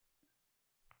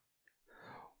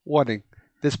Warning: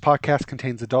 this podcast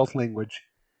contains adult language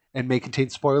and may contain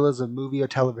spoilers of movie or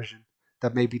television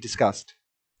that may be discussed.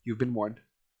 You've been warned.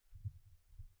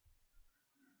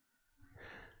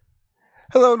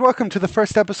 Hello and welcome to the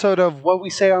first episode of What We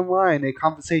Say Online, a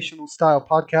conversational style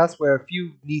podcast where a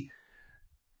few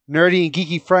nerdy and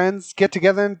geeky friends get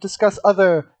together and discuss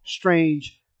other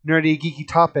strange, nerdy, and geeky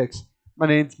topics. My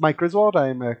name's Mike Griswold. I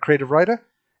am a creative writer,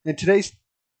 and today's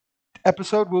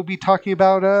episode we'll be talking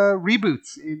about reboots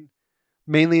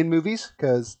mainly in movies,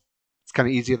 because it's kind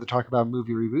of easier to talk about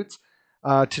movie reboots.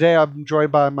 Today I'm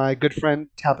joined by my good friend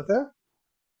Tabitha.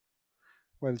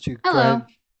 Why don't you go Hello. ahead?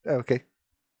 Okay.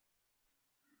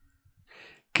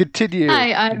 Continue.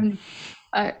 Hi,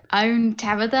 I'm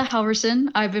Tabitha Halverson.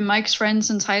 I've been Mike's friend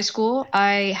since high school.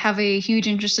 I have a huge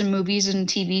interest in movies and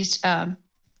TV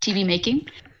making,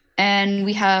 and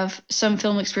we have some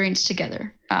film experience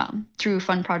together through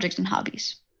fun projects and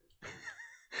hobbies.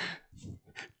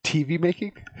 TV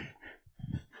making?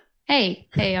 Hey,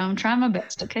 I'm trying my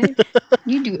best, okay?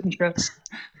 You do intros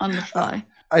on the fly.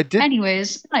 I did.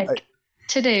 Anyways, Mike,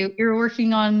 today you're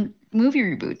working on movie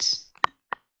reboots.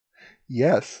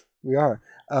 Yes, we are.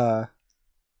 That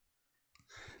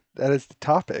is the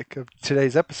topic of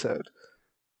today's episode.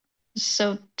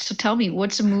 So tell me,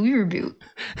 what's a movie reboot?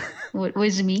 What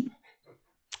does it mean?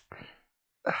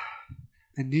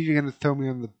 I knew you were going to throw me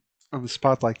on the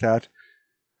spot like that.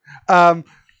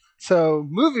 So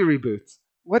movie reboots.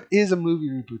 What is a movie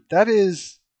reboot? That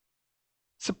is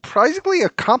surprisingly a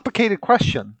complicated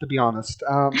question, to be honest.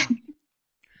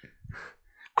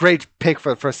 Great pick for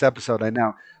the first episode, I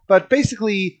know. But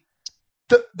basically,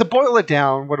 the boil it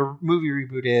down, what a movie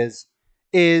reboot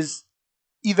is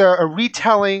either a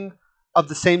retelling of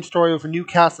the same story with a new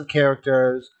cast of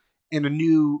characters in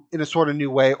a sort of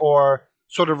new way, or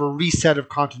sort of a reset of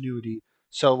continuity.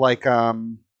 So, like,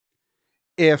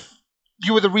 if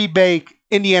you were to remake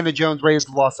Indiana Jones Raiders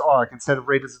of the Lost Ark, instead of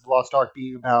Raiders of the Lost Ark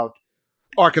being about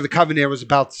Ark of the Covenant, was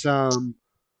about some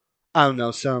Ark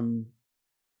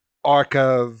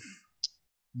of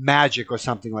Magic or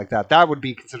something like that. That would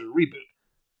be considered a reboot.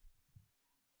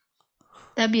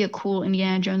 That'd be a cool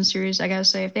Indiana Jones series, I gotta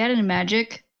say. If they had it in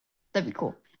Magic, that'd be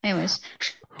cool. Anyways.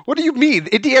 What do you mean?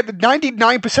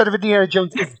 99% of Indiana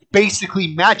Jones is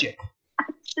basically magic.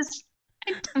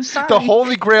 I'm sorry. The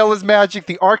Holy Grail is magic.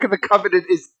 The Ark of the Covenant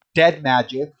is dead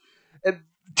magic. And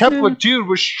Temple of Doom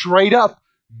was straight up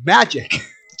magic.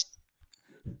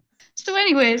 So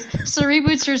anyways,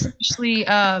 reboots are essentially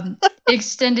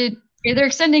extended. They're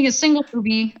extending a single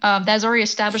movie that has already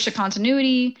established a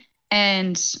continuity,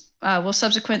 and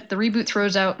the reboot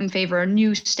throws out in favor of a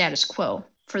new status quo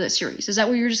for the series. Is that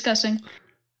what you're discussing?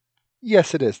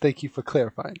 Yes, it is. Thank you for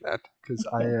clarifying that, because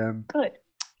I am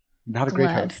not a great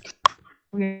host.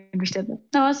 We understand that.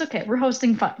 No, it's okay. We're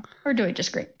hosting fine. We're doing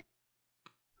just great.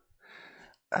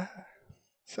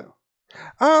 So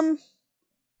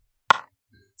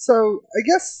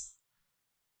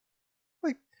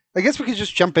I guess we could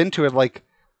just jump into it.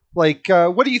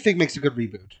 What do you think makes a good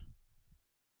reboot?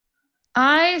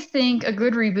 I think a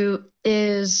good reboot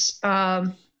is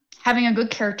having a good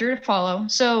character to follow.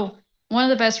 So one of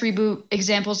the best reboot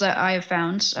examples that I have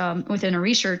found within a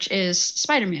research is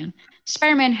Spider-Man.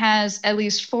 Spider-Man has at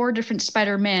least 4 different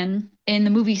Spider-Man in the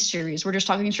movie series. We're just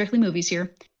talking strictly movies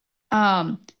here.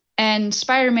 And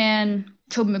Spider-Man,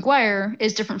 Tobey Maguire,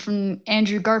 is different from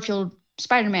Andrew Garfield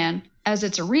Spider-Man, as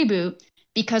it's a reboot,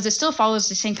 because it still follows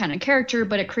the same kind of character,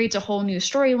 but it creates a whole new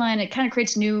storyline. It kind of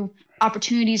creates new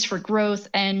opportunities for growth.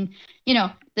 And,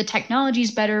 the technology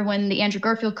is better. When the Andrew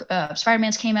Garfield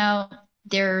Spider-Mans came out,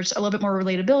 there's a little bit more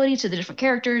relatability to the different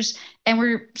characters, and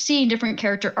we're seeing different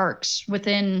character arcs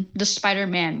within the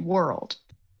Spider-Man world.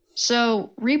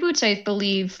 So reboots, I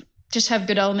believe, just have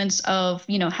good elements of,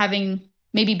 having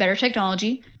maybe better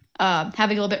technology,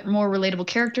 having a little bit more relatable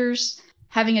characters,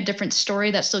 having a different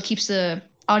story that still keeps the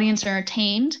audience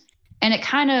entertained, and it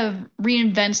kind of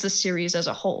reinvents the series as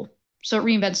a whole. So it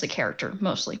reinvents the character,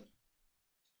 mostly.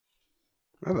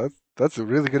 Well, that's a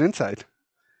really good insight.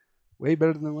 Way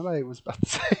better than what I was about to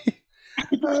say.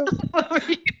 What were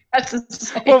you about to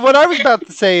say? Well, what I was about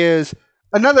to say is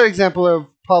another example of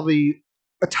probably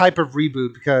a type of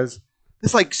reboot, because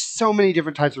there's like so many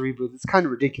different types of reboots. It's kind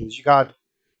of ridiculous. You got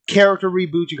character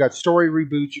reboots, you got story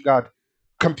reboots, you got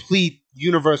complete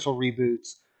universal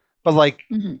reboots. But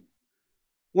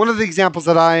one of the examples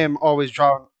that I am always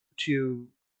drawn to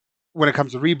when it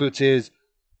comes to reboots is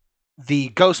the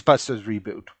Ghostbusters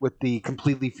reboot with the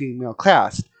completely female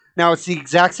cast. Now it's the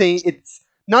exact same. It's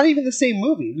not even the same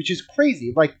movie, which is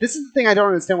crazy. Like, this is the thing I don't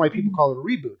understand why people call it a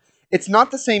reboot. It's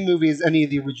not the same movie as any of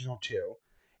the original 2.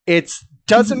 it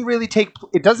doesn't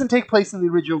take place in the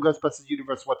original Ghostbusters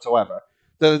universe whatsoever.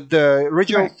 The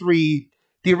original Right.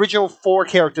 the original 4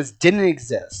 characters didn't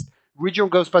exist. Original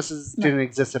Ghostbusters Right. didn't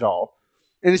exist at all.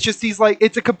 And it's just these like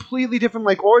it's a completely different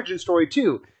like origin story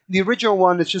too. The original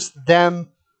one is just them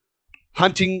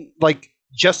hunting, like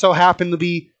just so happened to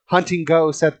be hunting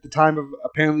ghosts at the time of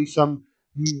apparently some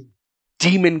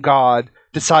demon god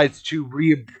decides to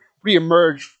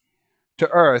reemerge to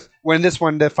Earth. When this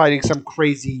one they're fighting some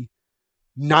crazy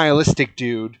nihilistic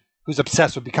dude who's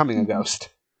obsessed with becoming a ghost.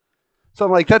 So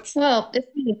I'm like, that's Well, it's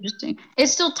really interesting. It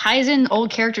still ties in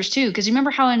old characters too, because you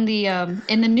remember how in the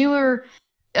newer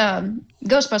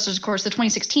Ghostbusters, of course, the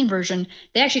 2016 version,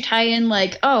 they actually tie in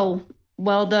like, oh,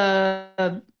 well,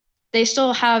 they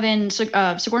still have in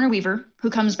Sigourney Weaver, who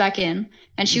comes back in,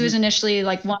 and she was initially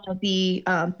like one of the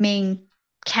main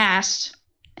cast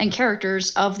and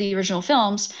characters of the original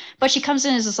films, but she comes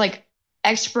in as this like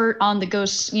expert on the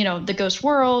ghosts, the ghost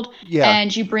world,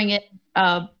 and you bring in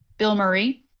Bill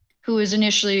Murray, who is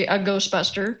initially a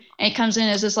Ghostbuster, and he comes in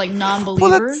as this like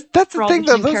non-believer. Well, that's the thing,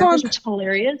 though. Those aren't. It's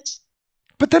hilarious.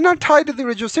 But they're not tied to the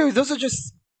original series. Those are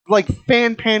just like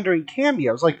fan pandering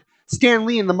cameos, like Stan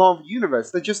Lee in the Marvel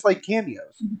Universe. They're just like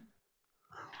cameos.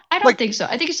 I don't think so.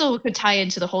 I think it still could tie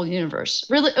into the whole universe.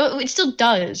 Really, it still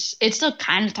does. It still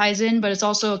kind of ties in, but it's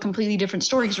also a completely different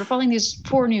story because we're following these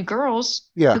 4 new girls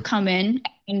who come in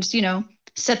and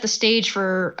set the stage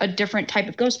for a different type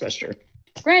of Ghostbuster.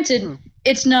 Granted,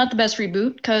 it's not the best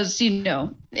reboot because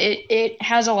it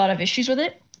has a lot of issues with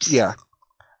it. Yeah,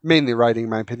 mainly writing, in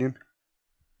my opinion.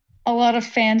 A lot of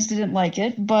fans didn't like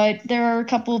it, but there are a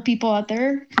couple of people out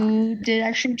there who did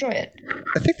actually enjoy it.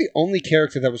 I think the only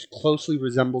character that was closely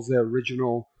resembles the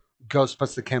original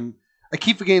Ghostbuster Kim. I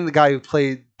keep forgetting the guy who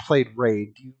played Ray.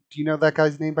 Do you know that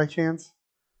guy's name by chance?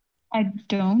 I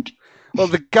don't. Well,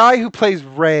 the guy who plays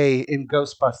Ray in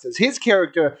Ghostbusters, his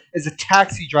character is a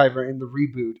taxi driver in the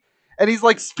reboot, and he's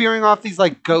like spearing off these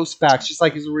like ghost facts, just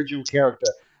like his original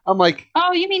character. I'm like,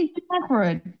 oh, you mean Dan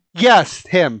Aykroyd? Yes,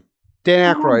 him.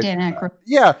 Dan Aykroyd. Dan Aykroyd.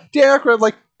 Yeah, Dan Aykroyd.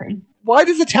 Like, why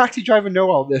does a taxi driver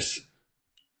know all this?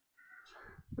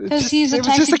 Because he's a it was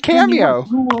taxi just a cameo.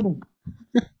 Who wouldn't?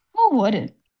 Who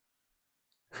wouldn't?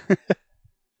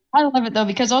 I love it though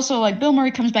because also like Bill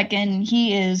Murray comes back in,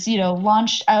 he is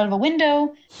launched out of a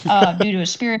window due to a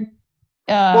spirit.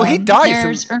 Well, he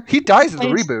dies. He dies in the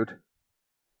reboot.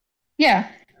 Yeah,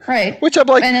 right. Which I'm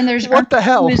like, and then there's what the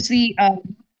hell? Who is the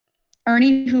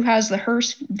Ernie who has the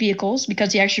hearse vehicles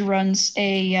because he actually runs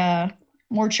a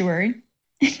mortuary.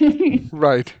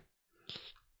 Right.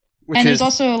 There's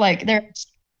also like there's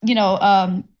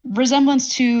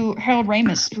resemblance to Harold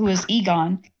Ramis, who is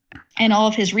Egon, and all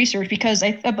of his research because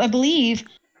I believe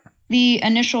the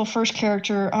initial first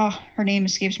character, her name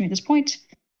escapes me at this point.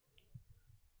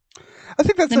 I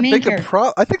think that's a bigger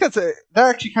problem. I think that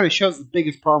actually kind of shows the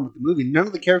biggest problem with the movie. None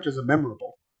of the characters are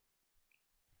memorable.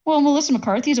 Well, Melissa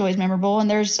McCarthy is always memorable, and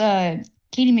there's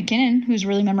Katie McKinnon, who's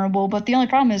really memorable. But the only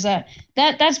problem is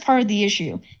that's part of the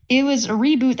issue. It was a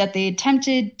reboot that they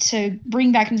attempted to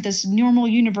bring back into this normal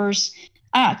universe.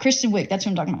 Kristen Wiig, that's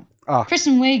what I'm talking about.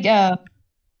 Kristen Wiig,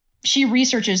 she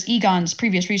researches Egon's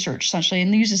previous research, essentially,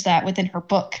 and uses that within her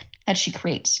book that she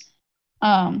creates.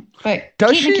 But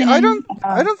does Kate she? McKinnon,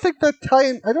 I don't think that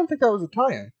tie-in. I don't think that was a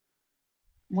tie-in.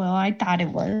 Well, I thought it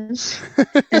was.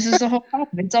 This is the whole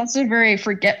problem. It's also a very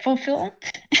forgetful film.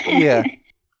 Yeah.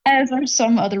 As are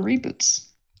some other reboots.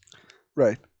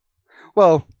 Right.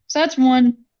 Well. So that's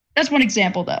one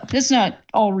example, though. It's not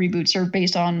all reboots are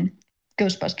based on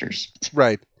Ghostbusters.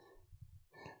 Right.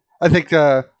 I think.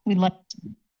 We like.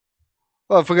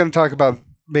 Well, if we're going to talk about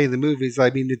mainly movies, I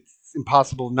mean, it's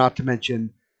impossible not to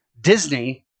mention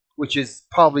Disney, which is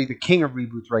probably the king of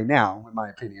reboots right now, in my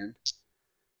opinion.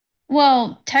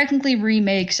 Well, technically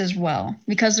remakes as well,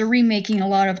 because they're remaking a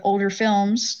lot of older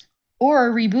films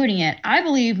or rebooting it. I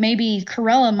believe maybe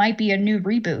Cruella might be a new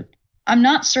reboot. I'm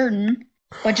not certain,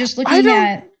 but just looking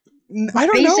at I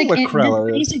don't know what Cruella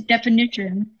is. Basic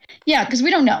definition. Yeah, because we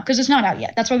don't know, because it's not out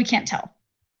yet. That's why we can't tell.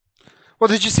 Well,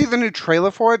 did you see the new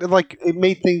trailer for it? Like, it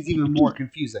made things even more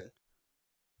confusing.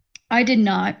 I did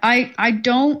not. I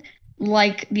don't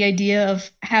like the idea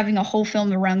of having a whole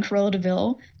film around Cruella de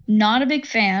Vil. Not a big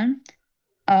fan.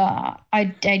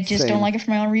 I just don't like it for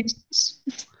my own reasons.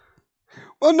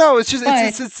 Well, no, it's just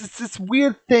it's this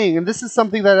weird thing, and this is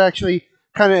something that actually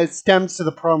kind of stems to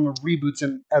the problem of reboots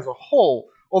as a whole,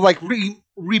 or like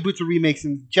reboots or remakes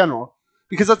in general.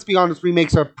 Because let's be honest,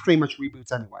 remakes are pretty much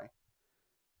reboots anyway.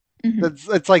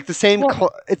 Mm-hmm. It's like the same.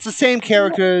 It's the same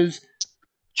characters,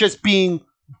 just being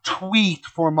tweaked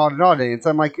for a modern audience.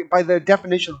 I'm like, by the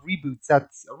definition of reboots,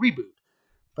 that's a reboot.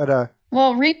 But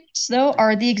Well, remakes though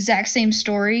are the exact same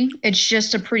story. It's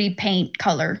just a pretty paint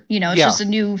color. It's Yeah, just a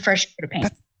new, fresh coat of paint.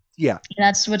 that's, yeah. And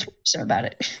that's what's awesome about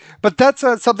it. But that's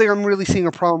something I'm really seeing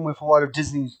a problem with a lot of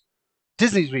Disney's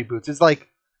reboots. Is like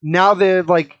now they're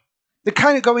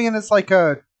kind of going in as like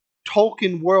a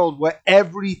Tolkien world where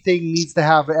everything needs to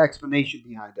have an explanation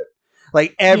behind it.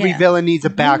 Like every Yeah. villain needs a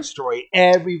Mhm. backstory.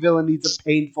 Every villain needs a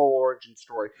painful origin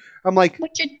story. I'm like,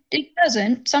 Which it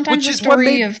doesn't. Sometimes Which the is what story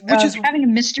made- of which is- having a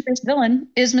mysterious villain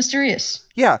is mysterious.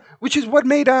 yeah, which is what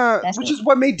made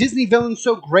Disney villains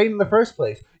so great in the first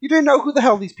place. You didn't know who the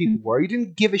hell these people were. You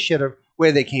didn't give a shit of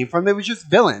where they came from. They were just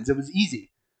villains. It was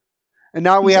easy. And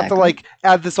now we have to Exactly. like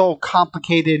add this all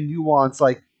complicated nuance,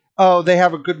 like, oh, they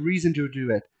have a good reason to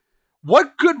do it.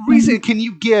 What good reason can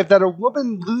you give that a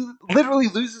woman literally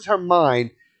loses her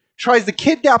mind, tries to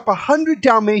kidnap 100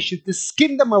 Dalmatians to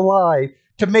skin them alive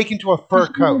to make into a fur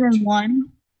coat? 101.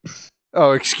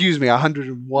 Oh, excuse me,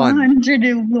 101.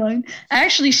 101.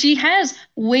 Actually, she has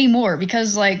way more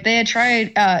because like they had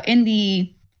tried in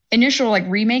the initial like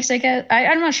remakes. I guess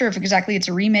I'm not sure if exactly it's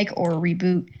a remake or a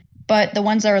reboot, but the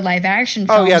ones that are live action.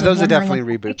 Oh, Films yeah, with those are 101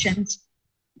 definitely reboots. locations,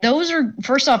 those are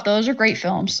first off, those are great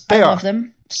films. They I are. love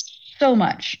them so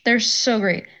much. They're so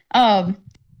great.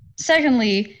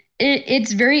 Secondly,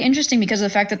 it's very interesting because of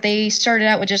the fact that they started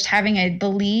out with just having, I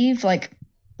believe, like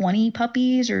 20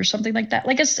 puppies or something like that.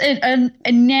 Like an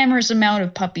enormous amount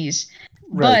of puppies,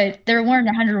 Right. but there weren't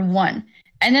 101.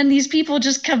 And then these people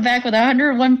just come back with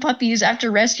 101 puppies after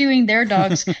rescuing their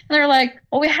dogs. And they're like,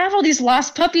 well, we have all these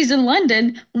lost puppies in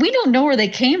London. We don't know where they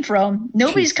came from.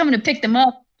 Nobody's coming to pick them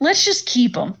up. Let's just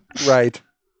keep them. Right.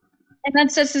 And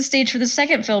that sets the stage for the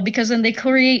second film because then they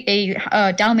create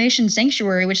a Dalmatian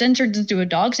sanctuary, which then turns into a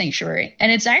dog sanctuary.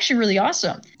 And it's actually really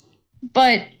awesome.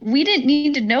 But we didn't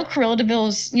need to know Cruella de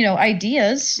Vil's,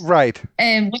 ideas Right.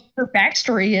 and what her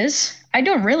backstory is. I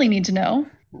don't really need to know.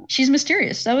 She's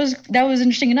mysterious. That was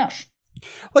interesting enough.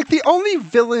 Like the only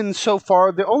villain so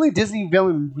far, the only Disney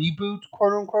villain reboot,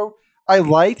 quote unquote, I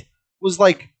liked was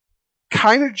like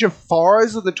kind of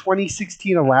Jafar's of the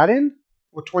 2016 Aladdin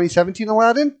or 2017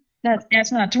 Aladdin.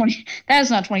 That's not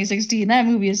 2016. That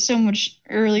movie is so much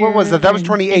earlier. What was that? That was than-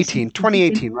 2018.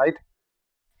 2018, right?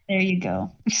 There you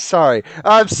go. Sorry,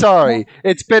 I'm sorry.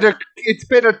 It's been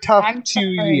a tough I'm 2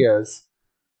 sorry. years.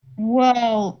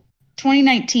 Well,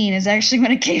 2019 is actually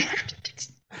when it came out.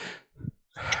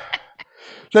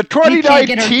 The We can't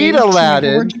get our 2019 dates right.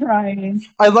 Aladdin. We're trying.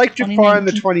 I liked Jafar in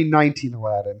the 2019. 2019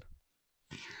 Aladdin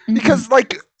Mhm. because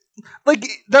like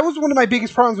that was one of my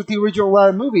biggest problems with the original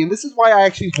Aladdin movie, and this is why I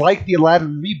actually like the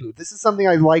Aladdin reboot. This is something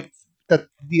I liked that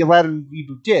the Aladdin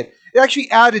reboot did. It actually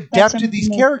added That's depth to these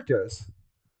amazing. characters.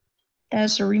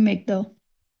 That's a remake, though.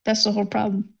 That's the whole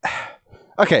problem.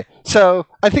 Okay, so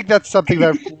I think that's something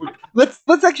that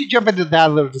let's actually jump into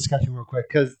that little discussion real quick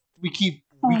because we keep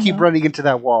no. running into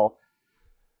that wall.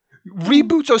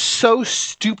 Reboots are so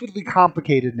stupidly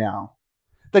complicated now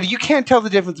that you can't tell the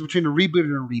difference between a reboot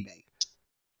and a remake.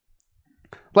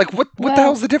 Like what the Well-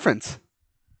 hell's the difference?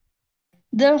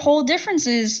 The whole difference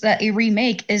is that a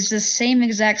remake is the same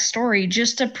exact story,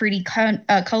 just a pretty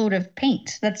coat of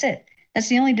paint. That's it. That's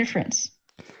the only difference.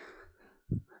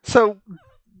 So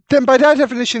then by that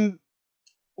definition,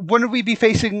 wouldn't we be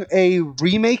facing a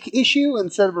remake issue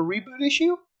instead of a reboot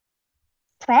issue?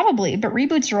 Probably, but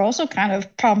reboots are also kind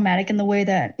of problematic in the way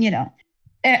that,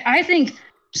 I think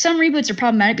some reboots are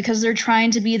problematic because they're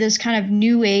trying to be this kind of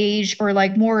new age or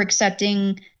like more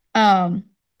accepting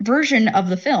version of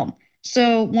the film.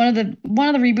 So one of the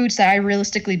reboots that I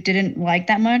realistically didn't like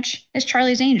that much is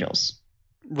Charlie's Angels.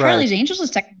 Charlie's Angels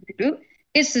is technically a reboot.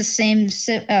 It's the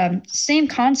same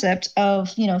concept of,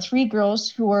 three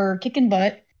girls who are kicking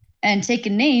butt and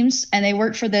taking names, and they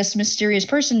work for this mysterious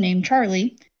person named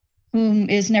Charlie, whom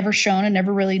is never shown and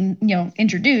never really,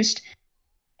 introduced.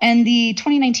 And the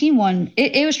 2019 one,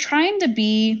 it was trying to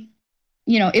be,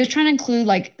 it was trying to include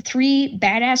like three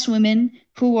badass women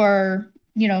who are,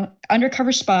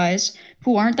 undercover spies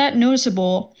who aren't that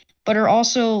noticeable, but are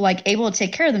also like able to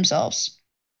take care of themselves.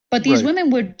 But these Right. women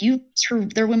would use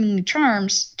their womanly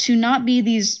charms to not be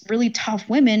these really tough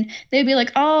women. They'd be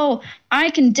like, oh, I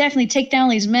can definitely take down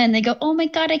these men. They go, oh my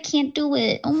God, I can't do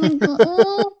it. Oh my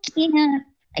God,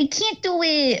 I can't do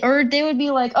it. Or they would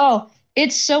be like, oh,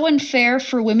 it's so unfair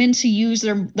for women to use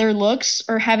their looks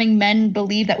or having men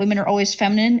believe that women are always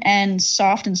feminine and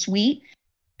soft and sweet.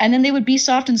 And then they would be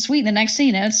soft and sweet in the next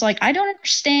scene. And it's like, I don't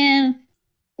understand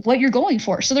what you're going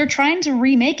for. So they're trying to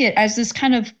remake it as this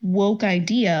kind of woke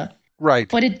idea, Right.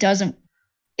 but it doesn't.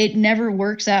 It never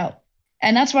works out.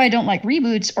 And that's why I don't like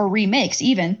reboots or remakes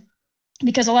even,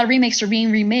 because a lot of remakes are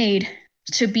being remade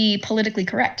to be politically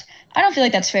correct. I don't feel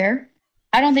like that's fair.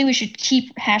 I don't think we should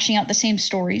keep hashing out the same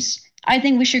stories. I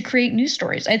think we should create new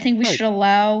stories. I think we Right. should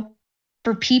allow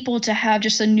for people to have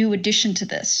just a new addition to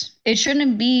this. It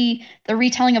shouldn't be the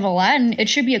retelling of Aladdin. It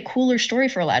should be a cooler story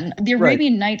for Aladdin. The Right.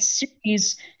 Arabian Nights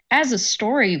series as a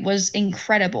story was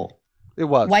incredible. It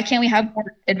was. Why can't we have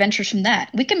more adventures from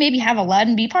that? We could maybe have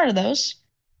Aladdin be part of those.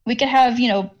 We could have,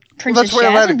 Well, Princess that's where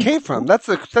Jasmine Aladdin be came from. That's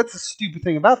the stupid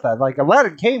thing about that. Like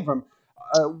Aladdin came from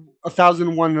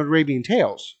 1001 Arabian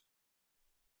Tales.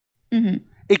 Mhm.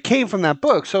 It came from that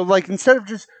book. So like instead of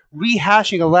just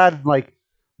rehashing Aladdin like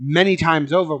many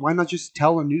times over, why not just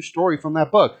tell a new story from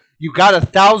that book? You got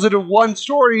 1001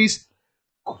 stories,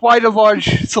 quite a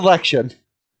large selection.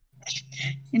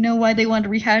 You know why they wanted to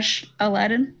rehash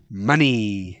Aladdin?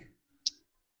 Money.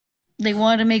 They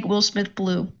wanted to make Will Smith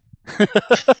blue.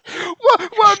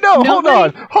 well, no, hold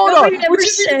on. Nobody ever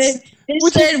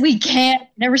said, we can't.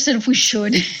 Never said if we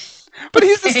should. But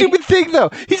here's the stupid thing, though.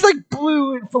 He's like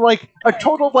blue for like a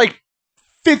total of like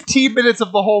 15 minutes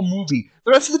of the whole movie.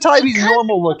 The rest of the time, he's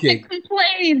normal looking.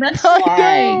 Complain. That's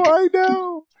why. I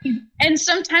know. And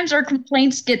sometimes our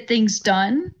complaints get things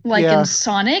done, like in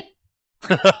Sonic,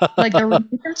 like the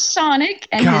remake of Sonic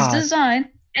and his design.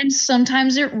 And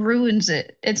sometimes it ruins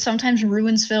it. It sometimes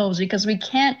ruins films because we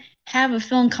can't have a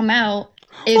film come out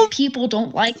if people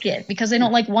don't like it because they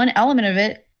don't like one element of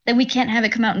it. Then we can't have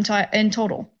it come out in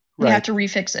total. We have to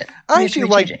refix it. I actually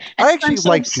like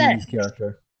Genie's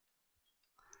character.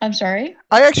 I'm sorry?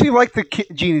 I actually like the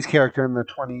Genie's character in the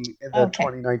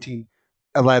 2019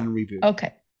 Aladdin reboot.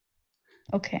 Okay.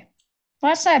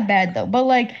 Well, that's not bad though. But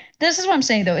like, this is what I'm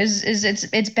saying though: is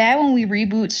it's bad when we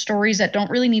reboot stories that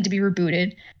don't really need to be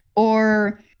rebooted,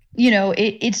 or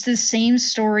it's the same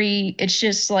story. It's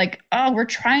just like, oh, we're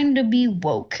trying to be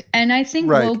woke, and I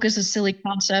think woke is a silly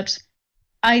concept.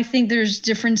 I think there's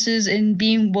differences in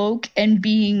being woke and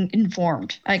being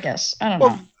informed. I guess I don't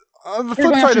know. On the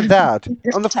flip side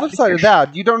of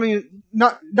that, you don't even,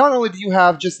 not only do you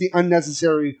have just the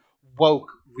unnecessary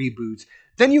woke reboots,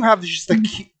 then you have just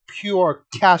the pure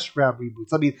cash grab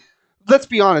reboots. I mean, let's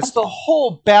be honest, the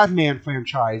whole Batman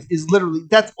franchise is literally,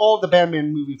 that's all the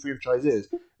Batman movie franchise is.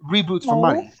 Reboots for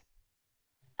money.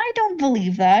 I don't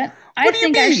believe that. What do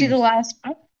you mean?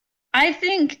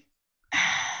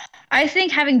 I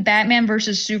think having Batman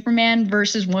versus Superman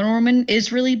versus Wonder Woman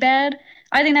is really bad.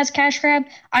 I think that's cash grab.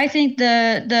 I think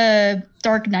the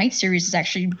Dark Knight series is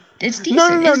actually, it's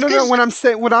decent. No.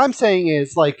 What I'm saying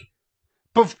is like,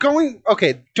 but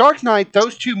Dark Knight,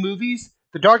 those two movies,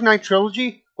 the Dark Knight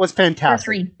trilogy was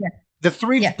fantastic. The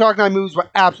three Dark Knight movies were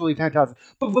absolutely fantastic.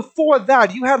 But before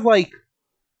that, you had like,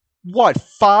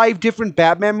 5 different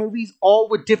Batman movies, all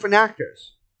with different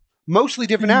actors. Mostly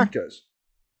different actors.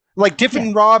 Like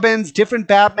different Robins, different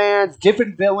Batmans,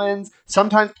 different villains,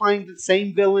 sometimes playing the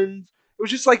same villains. It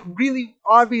was just like really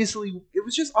obviously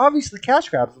cash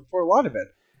grabs for a lot of it.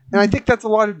 And I think that's a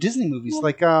lot of Disney movies.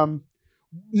 Like,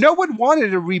 no one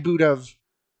wanted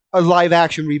a live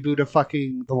action reboot of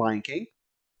fucking The Lion King.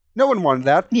 No one wanted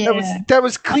that. Yeah. That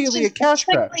was clearly a cash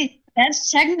grab.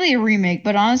 That's technically a remake,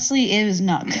 but honestly, it was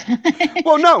not.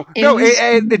 Well, no,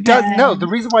 it does. No, the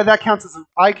reason why I count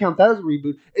that as a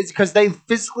reboot is because they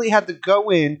physically had to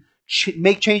go in,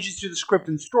 make changes to the script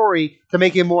and story to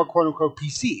make it more quote unquote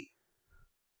PC.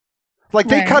 Like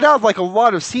they cut out like a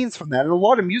lot of scenes from that and a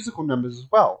lot of musical numbers as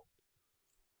well.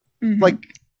 Mm-hmm.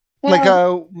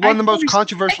 One of the most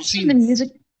controversial scenes.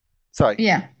 Sorry.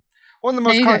 Yeah. One of the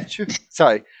most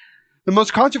the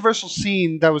most controversial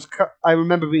scene that was I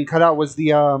remember being cut out was the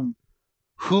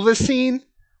hula scene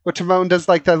where Timon does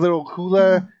like that little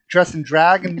hula dress in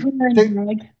drag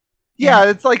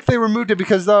it's like they removed it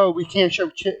because we can't show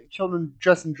children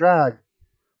dressed in drag.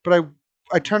 But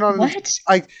I turn on what?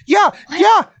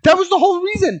 That was the whole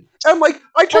reason. And like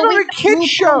I turn on a kids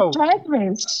show. I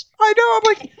know. I'm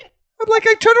like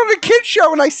I turn on a kids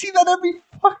show and I see that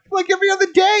every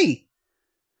other day.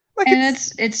 Like and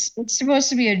it's supposed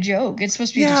to be a joke. It's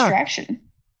supposed to be a distraction.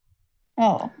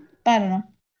 Oh, I don't know.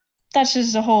 That's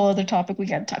just a whole other topic we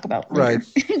got to talk about later.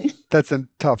 Right. That's a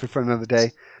topic for another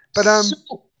day. But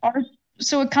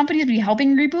so are companies be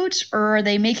helping reboots or are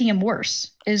they making them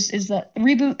worse? Is the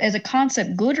reboot as a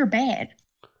concept good or bad?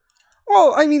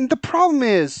 Well, I mean, the problem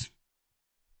is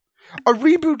a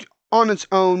reboot on its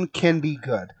own can be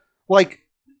good. Like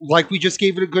we just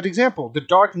gave it a good example. The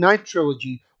Dark Knight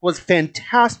trilogy was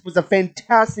fantastic. Was a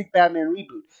fantastic Batman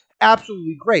reboot.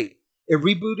 Absolutely great. It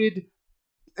rebooted,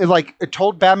 it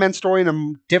told Batman's story in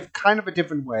a kind of a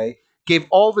different way. Gave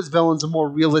all of his villains a more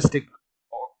realistic,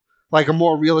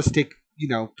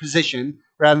 position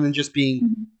rather than just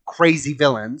being crazy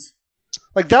villains.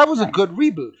 Like, that was a Right. good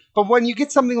reboot. But when you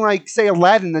get something like, say,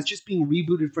 Aladdin that's just being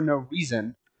rebooted for no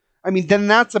reason, I mean, then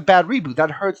that's a bad reboot.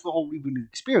 That hurts the whole rebooting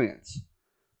experience.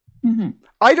 Hmm.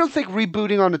 I don't think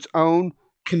rebooting on its own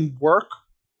can work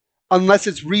unless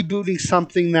it's rebooting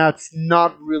something that's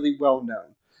not really well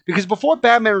known. Because before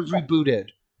Batman was rebooted,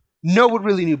 no one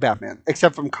really knew Batman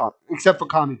except for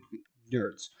comic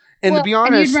nerds. And to Well, be and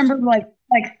you'd honest, remember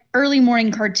like early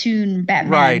morning cartoon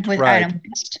Batman right, with right, Adam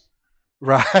West.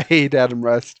 right, Adam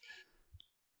West.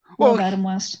 Love Well, Adam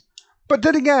West. but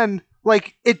then again,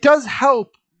 like, it does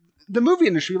help the movie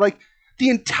industry. Like, the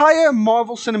entire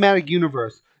Marvel Cinematic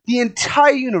Universe, the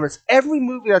entire universe, every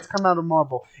movie that's come out of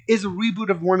Marvel is a reboot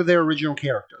of one of their original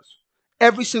characters.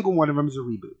 Every single one of them is a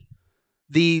reboot.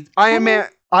 The Iron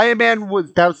Man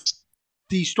was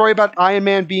the story about Iron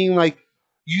Man being like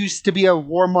used to be a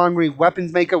warmongering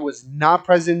weapons maker was not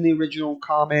present in the original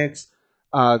comics.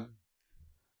 Uh,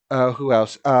 who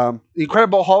else? The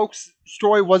Incredible Hulk's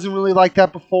story wasn't really like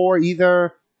that before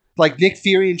either. Like Nick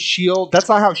Fury and Shield, that's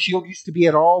not how Shield used to be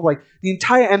at all. Like, the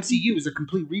entire MCU is a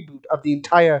complete reboot of the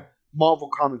entire Marvel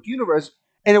comic universe,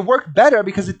 and it worked better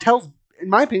because it tells, in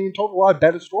my opinion, told a lot of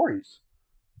better stories.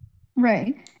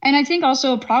 Right. And I think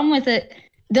also a problem with it,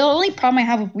 the only problem I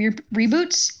have with weird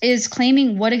reboots is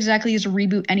claiming what exactly is a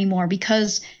reboot anymore,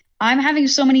 because I'm having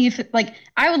so many, like,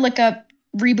 I would look up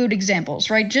reboot examples,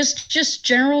 right? Just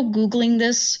general Googling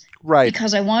this Right.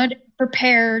 because I wanted it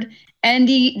prepared. And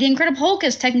the Incredible Hulk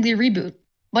is technically a reboot,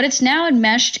 but it's now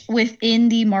enmeshed within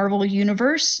the Marvel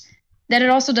universe that it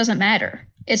also doesn't matter.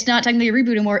 It's not technically a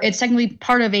reboot anymore. It's technically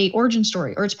part of a origin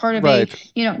story, or it's part of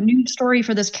Right. a new story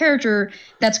for this character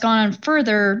that's gone on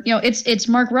further. It's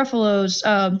Mark Ruffalo's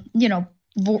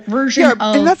version Yeah,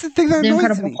 of and that's the thing that the annoys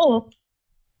Incredible me. Hulk,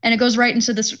 and it goes right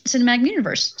into this cinematic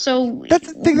universe. So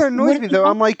That's the thing that annoys what- me, though.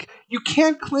 I'm like, you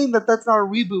can't claim that that's not a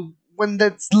reboot when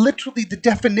that's literally the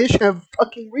definition of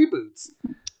fucking reboots.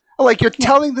 Like, you're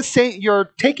telling the same, you're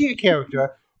taking a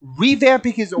character,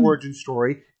 revamping his origin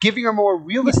story, giving a more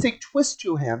realistic twist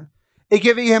to him, and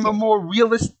giving him a more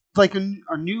realistic, like a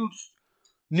new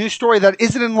story that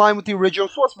isn't in line with the original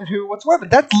source material whatsoever.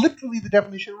 That's literally the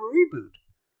definition of a reboot.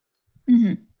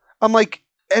 Mhm. I'm like,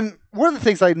 and one of the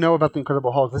things I know about the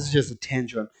Incredible Hulk, this is just a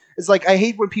tangent, is like, I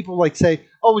hate when people like say,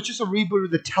 "Oh, it's just a reboot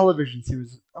of the television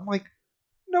series." I'm like,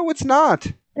 no, it's not.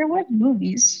 There was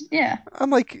movies, yeah. I'm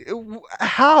like,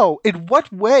 how? In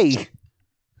what way?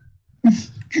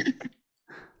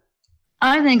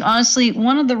 I think honestly,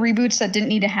 one of the reboots that didn't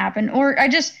need to happen, or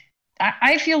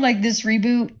I feel like this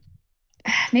reboot,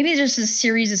 maybe it's just this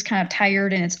series is kind of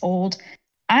tired and it's old.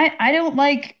 I don't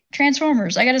like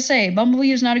Transformers. I gotta say,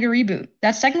 Bumblebee is not a good reboot.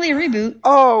 That's technically a reboot.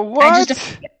 Oh, what?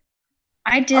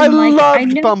 I didn't like it. I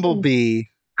loved know. Bumblebee.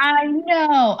 I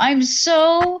know. I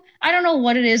don't know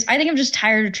what it is. I think I'm just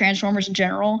tired of Transformers in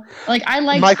general. Like, I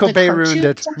like Michael Bay ruined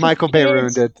it. Michael Bay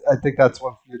ruined it. I think that's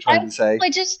what you're trying to say.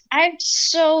 I'm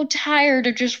so tired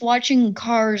of just watching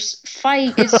cars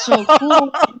fight. It's so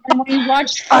cool. And when you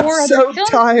watch I'm four so other films,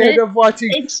 tired of watching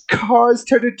cars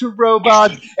turn into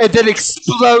robots and then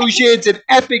explosions and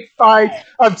epic fights.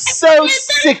 I'm so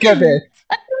sick of it.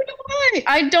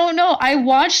 I don't know. I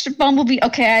watched Bumblebee.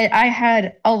 Okay, I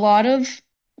had a lot of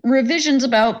revisions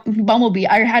about Bumblebee.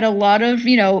 I had a lot of,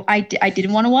 I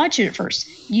didn't want to watch it at first.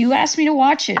 You asked me to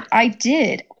watch it. I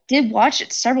did watch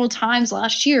it several times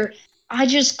last year. I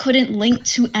just couldn't link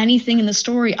to anything in the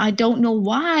story. I don't know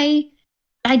why.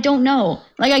 I don't know.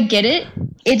 Like, I get it.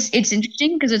 It's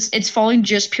interesting because it's following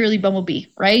just purely Bumblebee,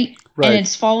 right? And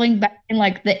it's falling back in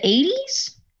like the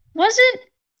 80s. Was it?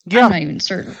 Yeah. I'm not even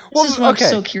certain. This is what I'm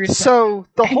so curious about. So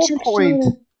the whole point.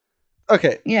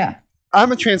 Okay. Yeah. I'm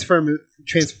a Transformers.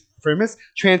 I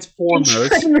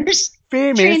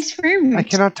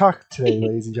cannot talk today,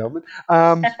 ladies and gentlemen.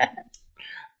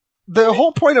 The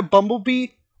whole point of Bumblebee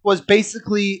was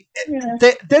basically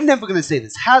they're never going to say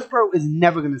this. Hasbro is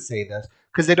never going to say this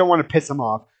because they don't want to piss them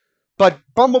off. But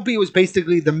Bumblebee was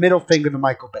basically the middle finger to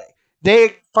Michael Bay.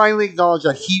 They finally acknowledged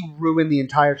that he ruined the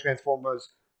entire Transformers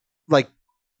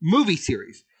movie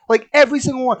series. Like, every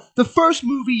single one. The first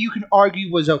movie you can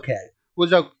argue was okay.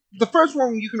 The first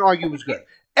one you can argue was good.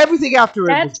 Everything after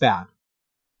it was bad.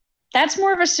 That's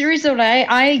more of a series that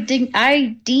I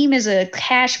deem as a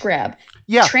cash grab.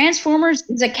 Yeah. Transformers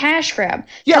is a cash grab.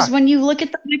 Yeah. Because when you look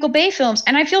at the Michael Bay films,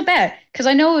 and I feel bad, because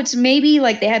I know it's maybe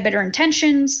like they had better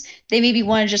intentions. They maybe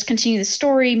want to just continue the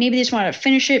story. Maybe they just want to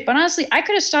finish it. But honestly, I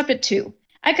could have stopped at 2.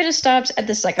 I could have stopped at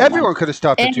the second one. Everyone could have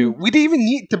stopped at 2. We didn't even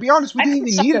need, to be honest, we didn't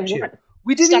even need it to.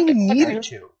 We didn't even need it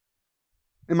to,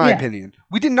 in my opinion.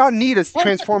 We did not need a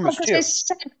Transformers 2.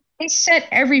 They set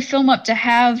every film up to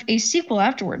have a sequel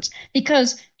afterwards.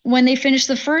 Because when they finished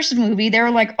the first movie, they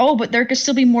were like, oh, but there could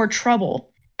still be more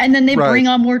trouble. And then they Right. bring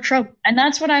on more trouble. And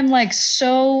that's what I'm like,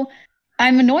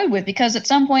 I'm annoyed with, because at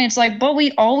some point it's like, but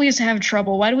we always have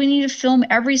trouble. Why do we need to film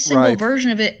every single Right.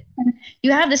 version of it?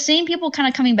 You have the same people kind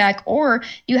of coming back, or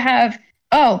you have,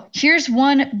 oh, here's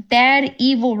one bad,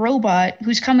 evil robot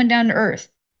who's coming down to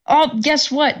Earth. Oh, guess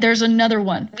what? There's another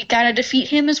one. We got to defeat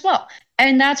him as well.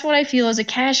 And that's what I feel is a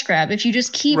cash grab. If you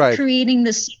just keep Right. creating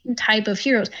the same type of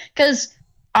heroes, because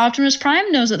Optimus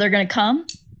Prime knows that they're going to come.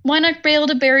 Why not be able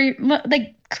to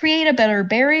create a better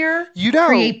barrier, You know,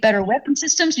 create better weapon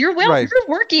systems? You're Right.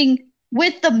 working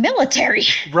with the military.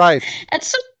 right. And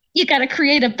so you got to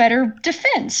create a better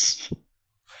defense.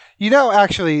 You know,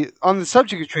 actually, on the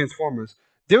subject of Transformers,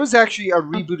 there was actually a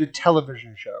rebooted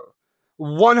television show.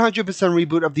 100%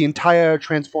 reboot of the entire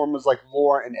Transformers, like,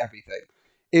 lore and everything.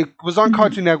 It was on Mhm.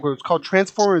 Cartoon Network. It's called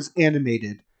Transformers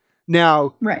Animated.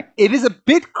 Now, Right. it is a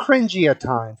bit cringy at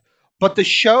times, but the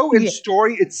show and Yeah.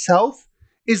 story itself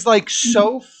is, like,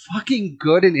 so fucking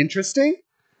good and interesting.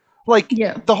 Like,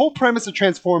 Yeah. the whole premise of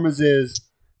Transformers is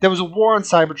there was a war on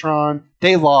Cybertron,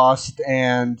 they lost,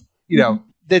 and, you know,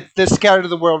 they're scattered to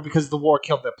the world because the war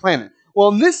killed their planet. Well,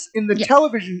 in the Yeah.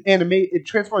 television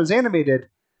Transformers Animated,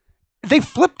 they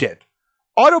flipped it.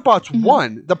 Autobots Mhm.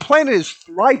 won. The planet is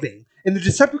thriving, and the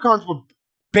Decepticons were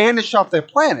banished off their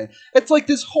planet. It's like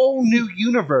this whole new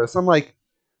universe. I'm like,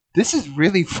 this is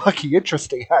really fucking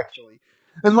interesting, actually.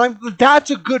 And like, that's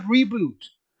a good reboot.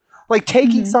 Like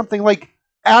taking Mhm. something, like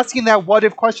asking that what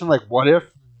if question, like what if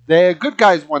the good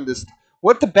guys won this?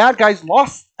 What if the bad guys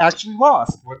actually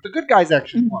lost? What if the good guys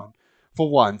actually Mhm. won for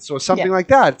once, or something like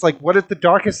that? It's like, what if the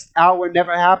darkest hour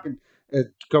never happened?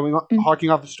 Harking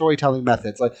off the storytelling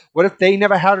methods. Like, what if they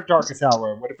never had a darkest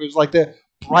hour? What if it was like the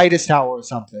brightest hour or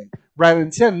something? Rather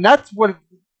than 10. And that's what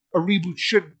a reboot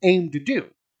should aim to do.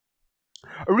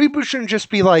 A reboot shouldn't just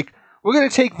be like, we're going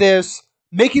to take this,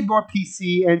 make it more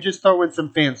PC, and just throw in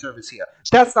some fan service here.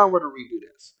 That's not what a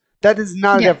reboot is. That is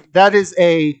not Yeah. that is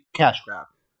a cash grab.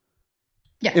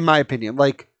 Yeah. In my opinion.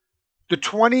 Like, the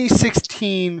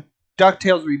 2016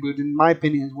 DuckTales reboot, in my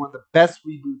opinion, is one of the best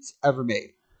reboots ever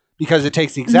made. Because it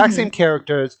takes the exact Mhm. same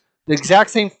characters, the exact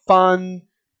same fun,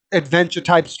 adventure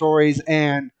type stories,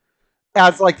 and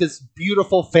adds like this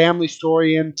beautiful family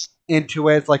story into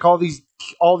it. It's like all these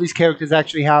characters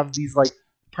actually have these like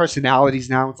personalities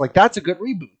now. It's like, that's a good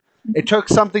reboot. It took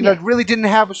something that really didn't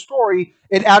have a story,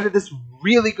 it added this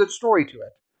really good story to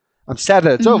it. I'm sad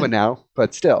that it's over now,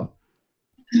 but still.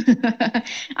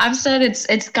 I've said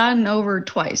it's gotten over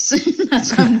twice.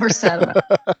 That's what I'm more sad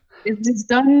about. It's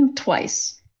done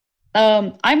twice.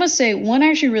 I must say, one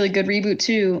actually really good reboot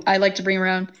too I like to bring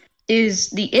around is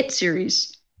the It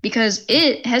series, because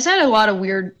it has had a lot of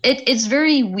weird. It's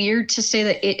very weird to say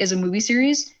that it is a movie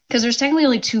series, because there's technically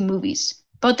only 2 movies,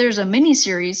 but there's a mini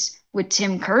series with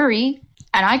Tim Curry,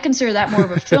 and I consider that more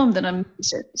of a film than a movie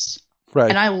series. Right.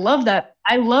 And I love that.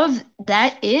 I love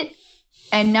that It,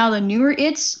 and now the newer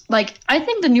It's. Like, I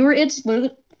think the newer It's,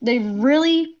 they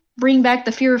really bring back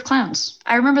the fear of clowns.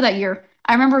 I remember that year.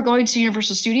 I remember going to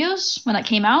Universal Studios when that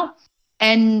came out,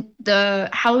 and the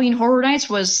Halloween Horror Nights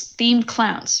was themed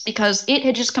clowns, because it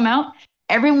had just come out.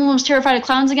 Everyone was terrified of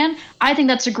clowns again. I think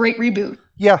that's a great reboot.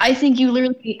 Yeah. I think you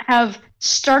literally have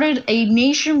started a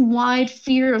nationwide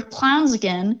fear of clowns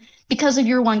again because of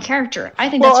your one character. I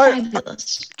think that's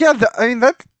fabulous. Yeah, I mean,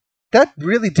 that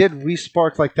really did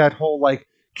re-spark like that whole like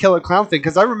killer clown thing,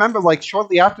 because I remember like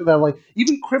shortly after that, like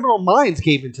even Criminal Minds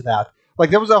gave into that. Like,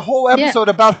 there was a whole episode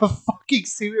about a fucking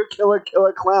serial killer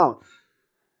clown.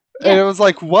 And it was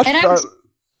like, what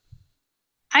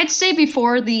I'd say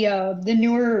before the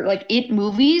newer like It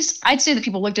movies, I'd say that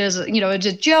people looked at it as it's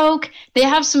a joke. They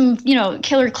have some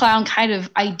killer clown kind of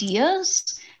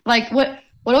ideas. Like what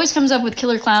always comes up with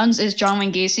killer clowns is John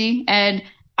Wayne Gacy, and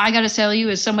I gotta tell you,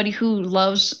 as somebody who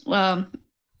loves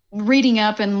reading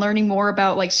up and learning more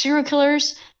about like serial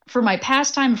killers for my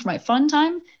pastime, for my fun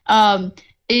time,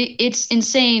 it's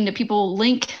insane that people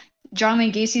link John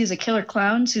Wayne Gacy as a killer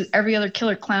clown to every other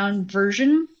killer clown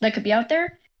version that could be out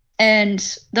there.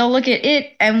 And they'll look at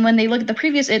it, and when they look at the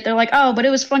previous It, they're like, oh, but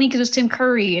it was funny because it was Tim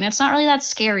Curry, and it's not really that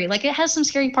scary. Like, it has some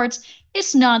scary parts.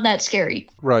 It's not that scary.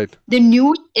 Right. The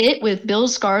new It with Bill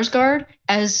Skarsgård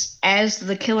as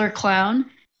the killer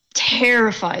clown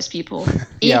terrifies people.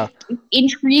 Yeah. It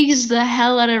intrigues the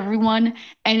hell out of everyone,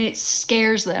 and it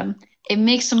scares them. It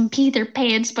makes them pee their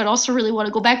pants, but also really want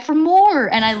to go back for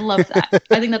more. And I love that.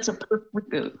 I think that's a perfect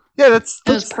reboot. Yeah, that's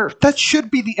perfect. That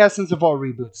should be the essence of all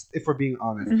reboots, if we're being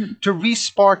honest. Mm-hmm. To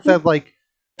re-spark that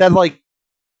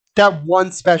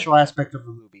one special aspect of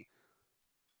the movie.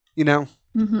 You know?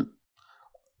 Mm-hmm.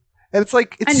 And it's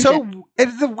like, I it's so. understand.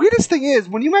 And the weirdest thing is,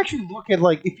 when you actually look at,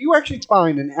 like, if you actually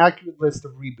find an accurate list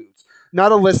of reboots,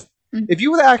 not a list, Mhm. if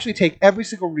you would actually take every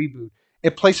single reboot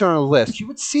and place it on a list, you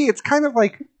would see it's kind of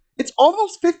like, it's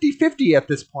almost 50-50 at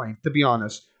this point, to be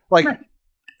honest. Like, Right.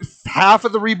 half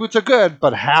of the reboots are good,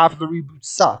 but half of the reboots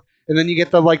suck. And then you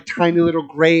get the, like, tiny little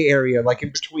gray area, like,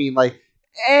 in between, like,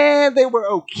 they were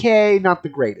okay, not the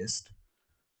greatest.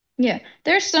 Yeah,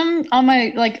 there's some on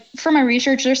my like for my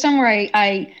research. There's some where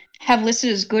I have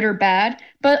listed as good or bad,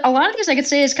 but a lot of these I could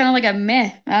say is kind of like a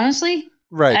meh. Honestly,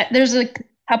 Right, there's a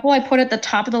couple I put at the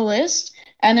top of the list,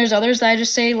 and there's others that I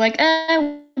just say like,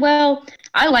 well,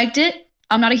 I liked it.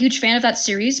 I'm not a huge fan of that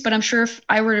series, but I'm sure if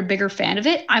I were a bigger fan of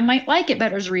it, I might like it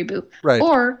better as a reboot. right,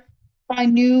 Or if I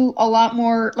knew a lot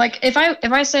more, like if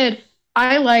I said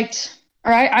I liked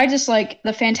or I just like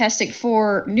the Fantastic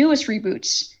Four newest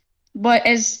reboots. But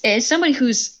as somebody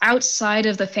who's outside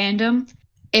of the fandom,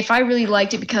 if I really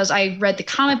liked it because I read the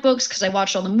comic books, because I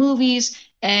watched all the movies,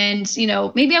 and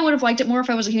maybe I would have liked it more if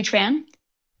I was a huge fan.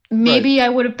 right, Maybe I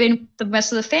would have been the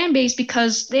rest of the fan base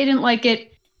because they didn't like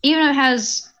it. Even though it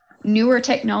has newer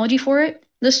technology for it,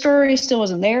 the story still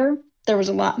wasn't there. There was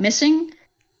a lot missing.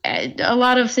 A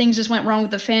lot of things just went wrong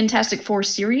with the Fantastic Four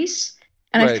series,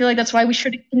 and I right. feel like that's why we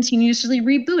should continuously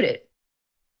reboot it.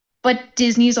 But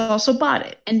Disney's also bought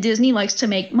it, and Disney likes to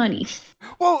make money.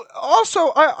 Well, also,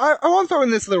 I want to throw in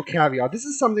this little caveat. This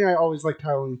is something I always like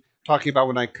talking about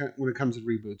when it comes to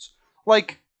reboots.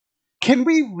 Like, can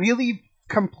we really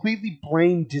completely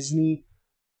blame Disney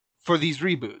for these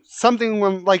reboots? Something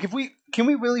when, like, if we can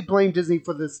we really blame Disney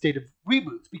for the state of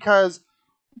reboots? Because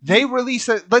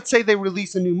let's say they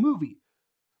release a new movie,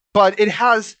 but it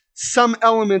has some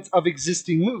elements of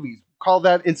existing movies. Call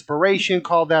that inspiration,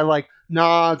 call that like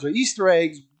nods or Easter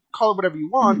eggs, call it whatever you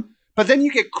want. Mhm. But then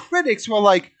you get critics who are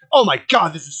like, "Oh my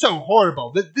god, this is so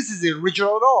horrible. This isn't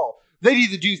original at all. They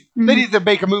Mhm. need to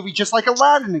make a movie just like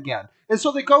Aladdin again." And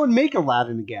so they go and make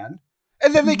Aladdin again,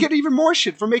 and then they Mhm. get even more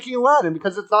shit for making Aladdin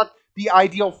because it's not the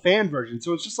ideal fan version.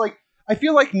 So it's just like, I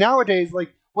feel like nowadays,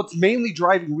 like, what's mainly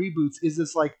driving reboots is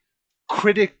this like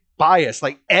critic bias.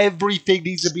 Like, everything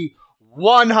needs to be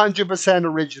 100%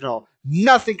 original.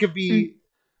 Nothing could Mhm. be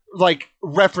like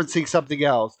referencing something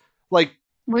else. Like,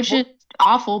 Which wh- is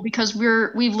awful because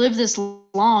we've lived this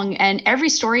long, and every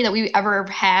story that we ever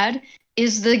had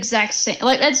is the exact same.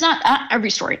 Like it's not every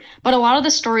story, but a lot of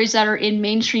the stories that are in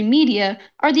mainstream media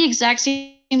are the exact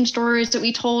same stories that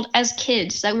we told as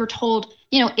kids, that we were told,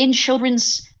 in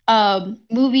children's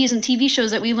movies and TV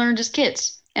shows that we learned as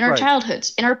kids. In our right,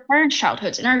 childhoods, in our parents'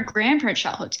 childhoods, in our grandparents'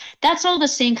 childhoods. That's all the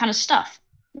same kind of stuff.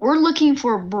 We're looking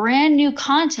for brand new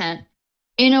content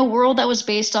in a world that was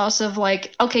based off of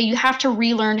like, okay, you have to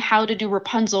relearn how to do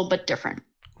Rapunzel, but different.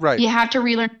 right, You have to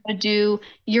relearn how to do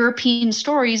European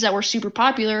stories that were super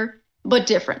popular, but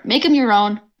different. Make them your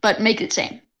own, but make it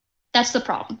same. That's the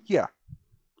problem. yeah.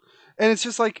 And it's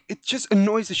just like, it just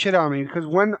annoys the shit out of me because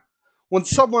when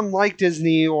someone like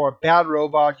Disney or Bad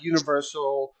Robot,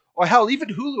 Universal, or hell, even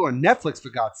Hulu or Netflix, for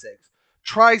God's sakes,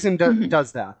 tries and Hmm.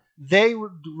 does that, they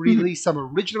would Hmm. release some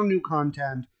original new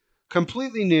content,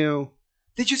 completely new.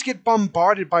 They just get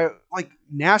bombarded by like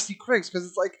nasty critics because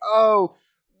it's like, oh,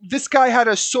 this guy had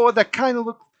a sword that kind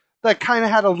of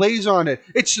had a laser on it.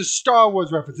 It's a Star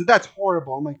Wars reference. That's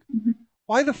horrible. I'm like,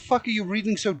 why the fuck are you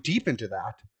reading so deep into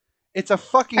that? It's a I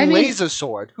fucking mean, laser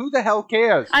sword. Who the hell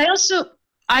cares?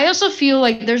 I also feel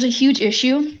like there's a huge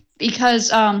issue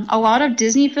because a lot of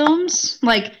Disney films,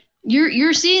 like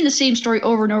you're seeing the same story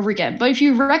over and over again. But if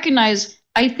you recognize,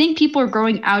 I think people are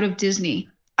growing out of Disney.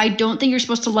 I don't think you're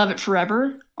supposed to love it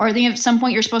forever, or I think at some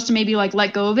point you're supposed to maybe like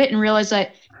let go of it and realize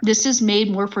that this is made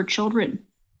more for children,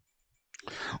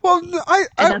 Well,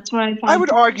 and that's what I I find would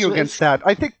problems argue against with. that.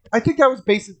 I think that was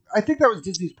basic. I think that was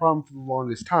Disney's problem for the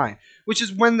longest time, which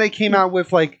is when they came Mm-hmm. out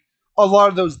with like a lot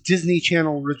of those Disney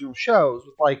Channel original shows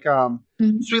with like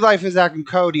Mm-hmm. Sweet Life of Zack and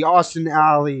Cody, Austin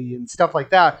Alley, and stuff like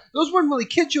that. Those weren't really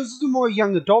kid shows; those were more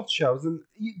young adult shows. And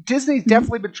Disney's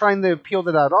definitely been trying to appeal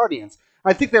to that audience.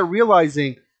 I think they're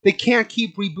realizing they can't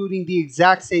keep rebooting the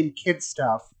exact same kid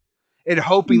stuff and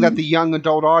hoping that Mm-hmm. the young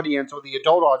adult audience or the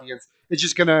adult audience is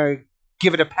just gonna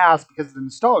give it a pass because of the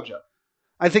nostalgia.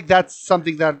 I think that's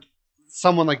something that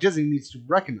someone like Disney needs to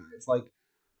recognize. Like,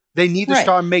 they need to Right,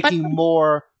 start but making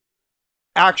more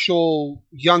actual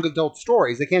young adult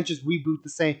stories. They can't just reboot the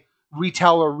same,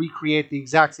 retell or recreate the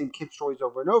exact same kid stories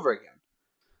over and over again.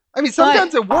 I mean,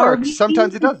 sometimes but it works,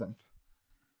 sometimes it doesn't.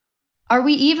 are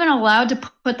we even allowed to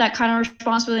put that kind of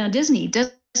responsibility on Disney?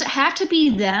 Does it have to be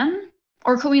them,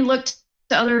 or can we look to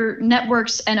other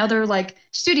networks and other like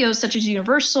studios such as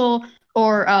Universal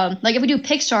or like if we do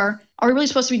Pixar? are we really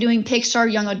supposed to be doing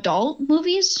Pixar young adult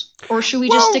movies, or should we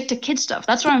just Well, stick to kid stuff?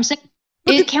 That's what I'm saying.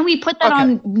 but the, Can we put that okay.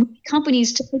 on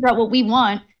companies to figure out what we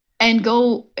want and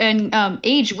go and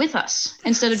age with us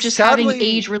instead of just having Sadly,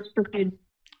 age restricted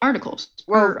articles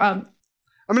well, or I'm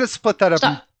going to split that up.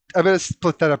 stuff? I'm going to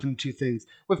split that up into two things.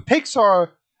 With Pixar,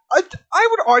 I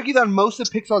would argue that most of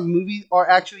Pixar's movies are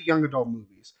actually young adult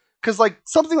movies. Because like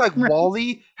something like Right.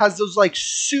 WALL-E has those like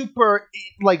super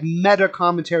like meta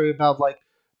commentary about like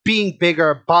being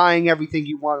bigger, buying everything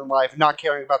you want in life, not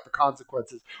caring about the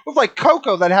consequences. With like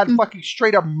Coco that had Mm. fucking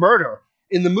straight up murder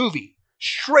in the movie,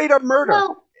 straight up murder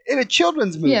Well, in a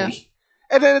children's movie, yeah.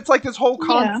 and then it's like this whole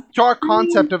Yeah. dark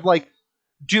concept of like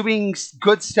doing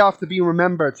good stuff to be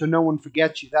remembered so no one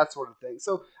forgets you, that sort of thing.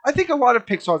 So I think a lot of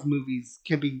Pixar's movies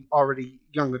can be already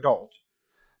young adult.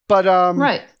 But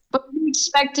Right. But we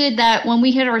expected that when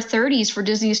we hit our 30s for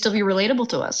Disney to still be relatable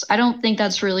to us. I don't think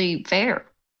that's really fair.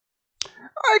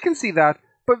 I can see that.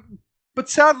 But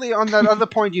sadly, on that other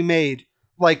point you made,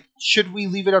 like, should we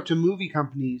leave it up to movie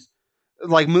companies,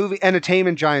 like movie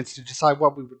entertainment giants, to decide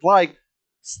what we would like?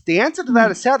 The answer to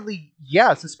that is sadly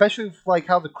yes, especially with like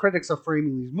how the critics are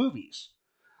framing these movies.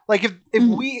 Like if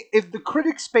the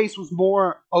critic space was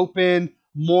more open,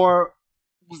 more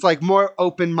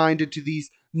open minded to these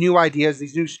new ideas,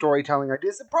 these new storytelling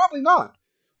ideas, then probably not.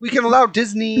 We can allow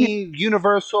Disney,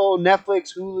 Universal,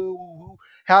 Netflix, Hulu, who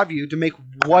have you, to make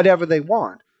whatever they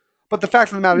want. But the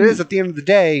fact of the matter is, at the end of the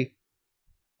day,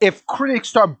 if critics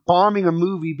start bombing a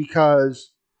movie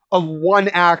because of one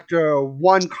actor,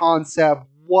 one concept,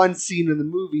 one scene in the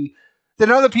movie,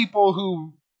 then other people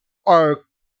who are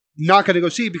not going to go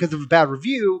see it because of a bad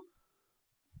review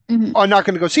are not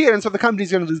going to go see it, and so the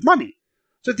company's going to lose money.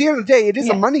 So at the end of the day, it is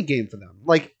a money game for them.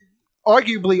 Like,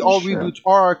 arguably, all reboots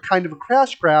are kind of a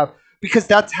crash grab because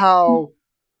that's how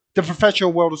the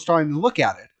professional world is starting to look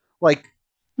at it. Like,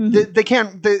 they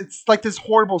can't. It's like this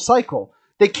horrible cycle.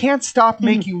 They can't stop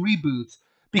making reboots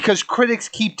because critics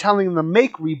keep telling them to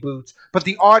make reboots, but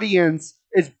the audience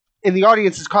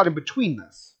is caught in between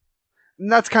this,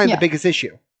 and that's kind of the biggest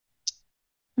issue.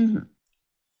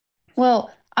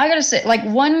 Well, I gotta say, like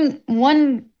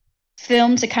one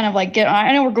film to kind of like get.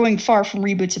 I know we're going far from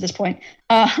reboots at this point,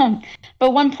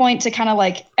 but one point to kind of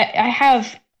like I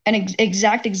have an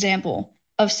exact example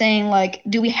of saying like,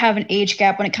 do we have an age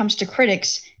gap when it comes to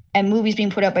critics and movies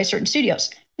being put out by certain studios?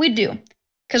 We do,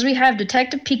 because we have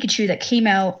Detective Pikachu that came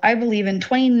out, I believe, in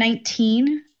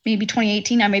 2019, maybe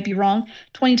 2018. I might be wrong.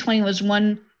 2020 was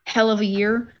one hell of a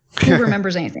year. Who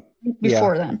remembers anything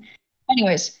before then?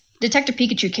 Anyways, Detective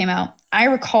Pikachu came out. I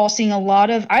recall seeing a lot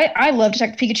of. I love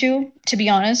Detective Pikachu, to be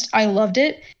honest. I loved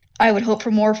it. I would hope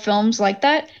for more films like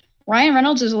that. Ryan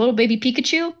Reynolds is a little baby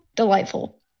Pikachu.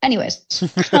 Delightful. Anyways,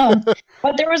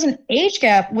 but there was an age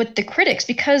gap with the critics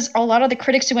because a lot of the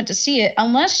critics who went to see it,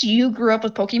 unless you grew up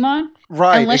with Pokemon,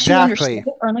 unless you understood it,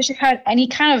 or unless you had any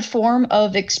kind of form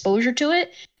of exposure to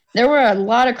it, there were a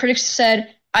lot of critics who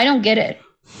said, I don't get it.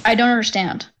 I don't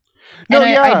understand. No,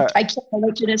 and yeah. I can't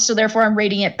relate to this, so therefore I'm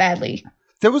rating it badly.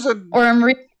 Or I'm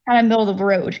rating it kind of middle of the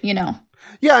road, you know.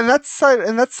 Yeah, and that's sort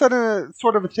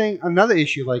of a thing. Another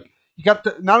issue, like you got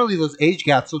not only those age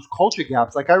gaps, those culture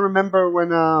gaps. Like I remember when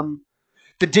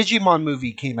the Digimon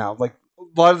movie came out. Like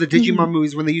a lot of the Digimon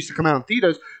movies, when they used to come out in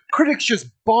theaters, critics just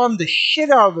bombed the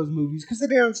shit out of those movies because they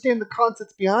didn't understand the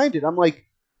concepts behind it. I'm like,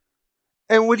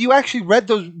 and when you actually read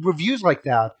those reviews like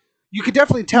that, you could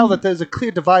definitely tell that there's a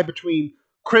clear divide between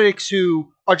critics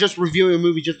who are just reviewing a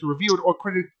movie just to review it, or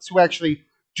critics who actually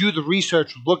do the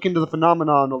research, look into the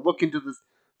phenomenon, or look into this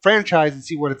franchise and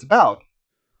see what it's about.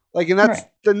 Like, and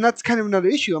that's kind of another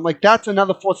issue. I'm like, that's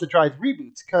another force that drives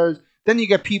reboots, because then you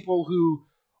get people who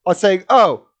are saying,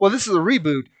 "Oh, well, this is a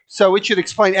reboot, so it should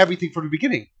explain everything from the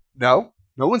beginning." No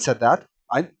one said that.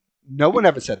 No one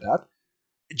ever said that.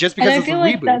 Just because it's a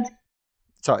reboot.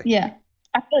 Sorry. Yeah.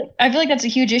 I feel like that's a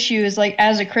huge issue is like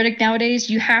as a critic nowadays,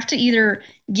 you have to either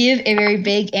give a very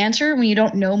vague answer when you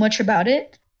don't know much about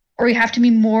it, or you have to be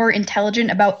more intelligent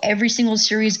about every single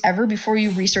series ever before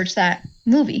you research that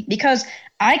movie. Because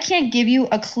I can't give you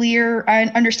a clear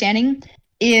understanding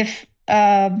if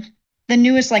the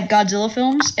newest like Godzilla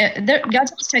films,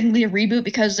 Godzilla's technically a reboot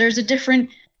because there's a different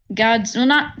not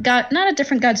a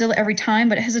different Godzilla every time,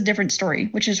 but it has a different story,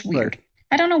 which is weird. Right.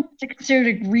 I don't know if it's considered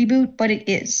a reboot, but it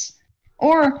is.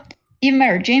 Or even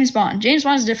better, James Bond. James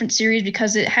Bond is a different series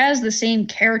because it has the same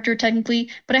character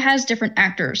technically, but it has different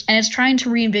actors, and it's trying to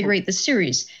reinvigorate the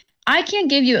series. I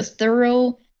can't give you a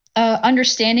thorough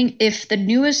understanding if the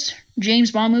newest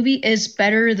James Bond movie is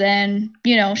better than,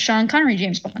 Sean Connery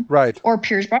James Bond. Right. Or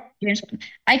Pierce Brosnan James Bond.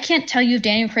 I can't tell you if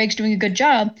Daniel Craig's doing a good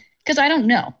job because I don't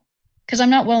know. because I'm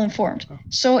not well informed. Oh.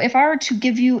 So if I were to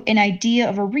give you an idea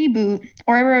of a reboot,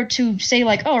 or I were to say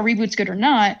like, oh, a reboot's good or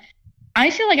not, I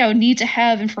feel like I would need to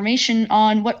have information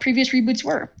on what previous reboots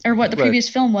were or what the Right. previous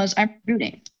film was I'm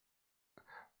rebooting.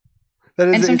 That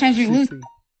is And sometimes we lose, interesting.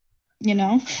 you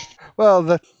know? Well,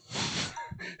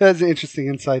 that's an interesting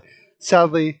insight.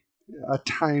 Sadly, a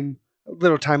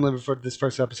little time limit for this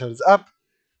first episode is up.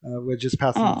 We're just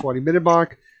passing the Oh, 40-minute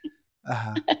mark,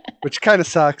 which kind of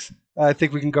sucks. I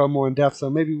think we can go more in depth, so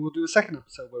maybe we'll do a second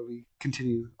episode where we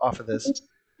continue off of this.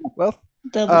 Well,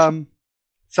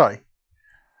 sorry.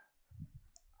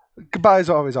 Goodbyes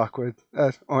are always awkward,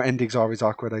 or endings are always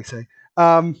awkward, I say.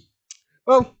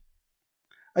 Well,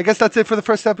 I guess that's it for the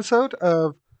first episode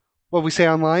of What We Say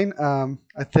Online.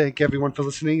 I thank everyone for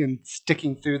listening and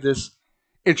sticking through this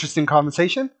interesting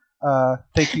conversation.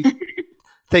 Thank you,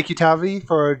 thank you, Tavi,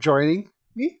 for joining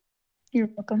me, you're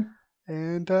welcome.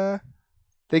 and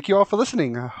thank you all for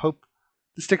listening. I hope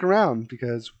to stick around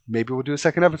because maybe we'll do a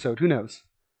second episode. Who knows?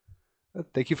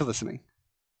 Thank you for listening.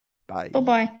 Bye.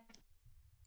 Bye-bye.